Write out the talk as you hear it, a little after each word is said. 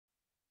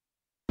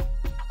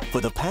For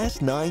the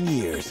past 9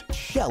 years,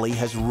 Shelly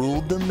has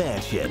ruled the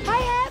mansion. Hi,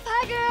 Hef.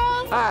 Hi,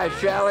 girls. Hi,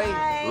 Shelly.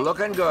 Hi.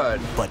 Looking good.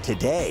 But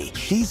today,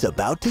 she's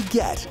about to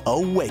get a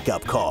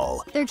wake-up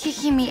call. They're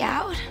kicking me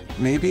out?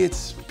 Maybe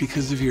it's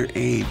because of your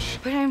age.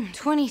 But I'm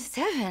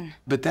 27.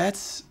 But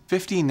that's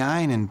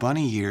 59 in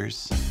bunny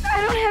years. I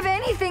don't have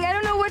anything. I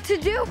don't know what to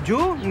do.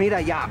 You need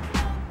a job.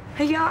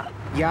 A yacht?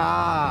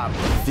 Job.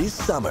 This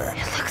summer,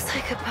 It looks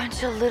like a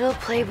bunch of little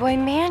Playboy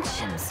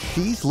mansions.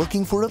 she's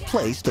looking for a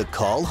place to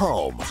call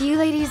home. Do you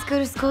ladies go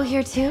to school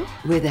here too?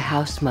 We're the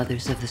house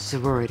mothers of the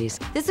sororities.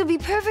 This would be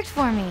perfect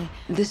for me.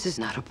 This is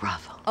not a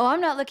brothel. Oh,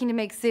 I'm not looking to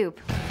make soup.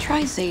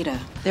 Try Zeta.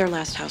 Their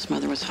last house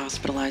mother was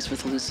hospitalized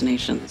with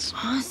hallucinations.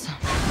 Awesome.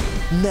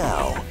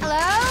 Now,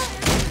 Hello?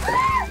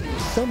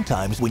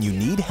 sometimes when you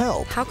need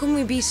help, How can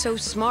we be so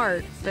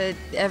smart, but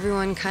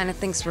everyone kind of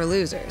thinks we're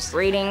losers?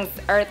 Greetings,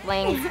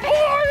 Earthlings.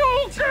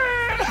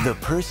 the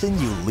person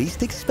you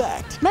least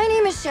expect My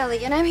name is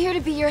Shelly, and I'm here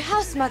to be your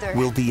house mother.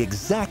 will be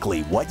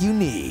exactly what you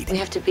need. We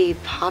have to be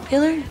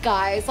popular.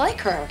 Guys like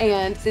her.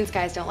 And since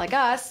guys don't like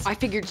us, I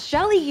figured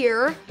Shelly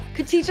here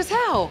could teach us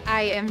how.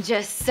 I am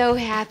just so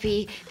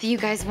happy that you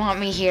guys want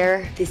me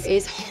here. This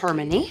is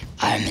Harmony.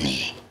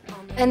 Harmony.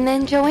 And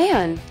then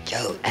Joanne.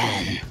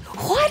 Joanne.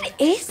 What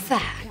is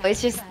that?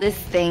 It's just this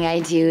thing I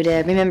do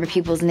to remember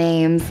people's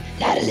names.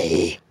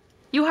 Natalie.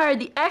 You hired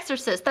the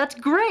exorcist. That's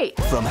great.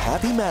 From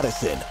Happy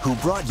Madison, who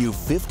brought you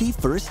 50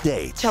 first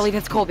dates. Shelly,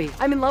 that's Colby.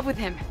 I'm in love with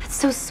him. That's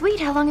so sweet.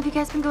 How long have you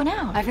guys been going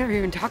out? I've never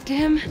even talked to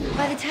him.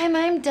 By the time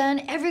I'm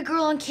done, every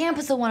girl on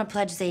campus will want to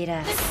pledge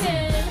Zeta.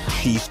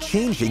 She's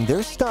changing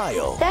their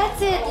style.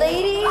 That's it,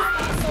 ladies.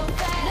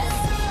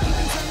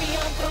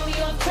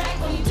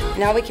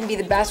 Now we can be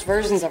the best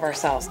versions of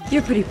ourselves.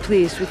 You're pretty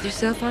pleased with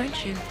yourself,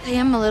 aren't you? I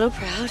am a little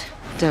proud.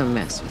 Don't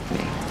mess with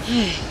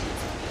me.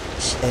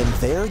 And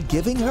they're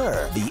giving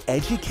her the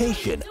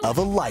education of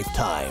a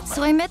lifetime.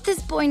 So I met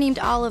this boy named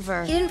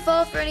Oliver. He didn't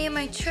fall for any of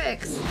my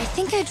tricks. I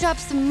think I dropped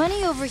some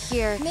money over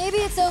here. Maybe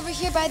it's over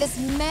here by this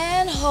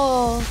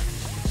manhole.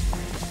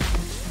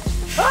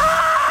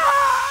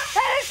 Ah!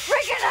 That is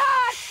freaking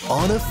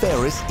hot! Anna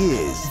Faris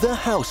is the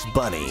house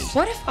bunny.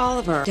 What if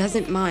Oliver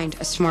doesn't mind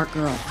a smart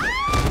girl?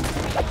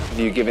 Have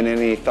you given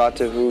any thought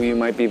to who you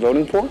might be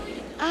voting for?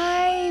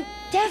 I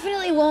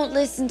definitely won't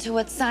listen to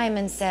what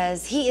Simon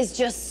says. He is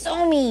just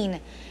so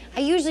mean. I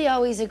usually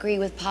always agree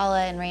with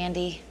Paula and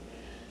Randy.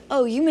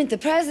 Oh, you meant the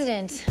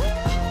president.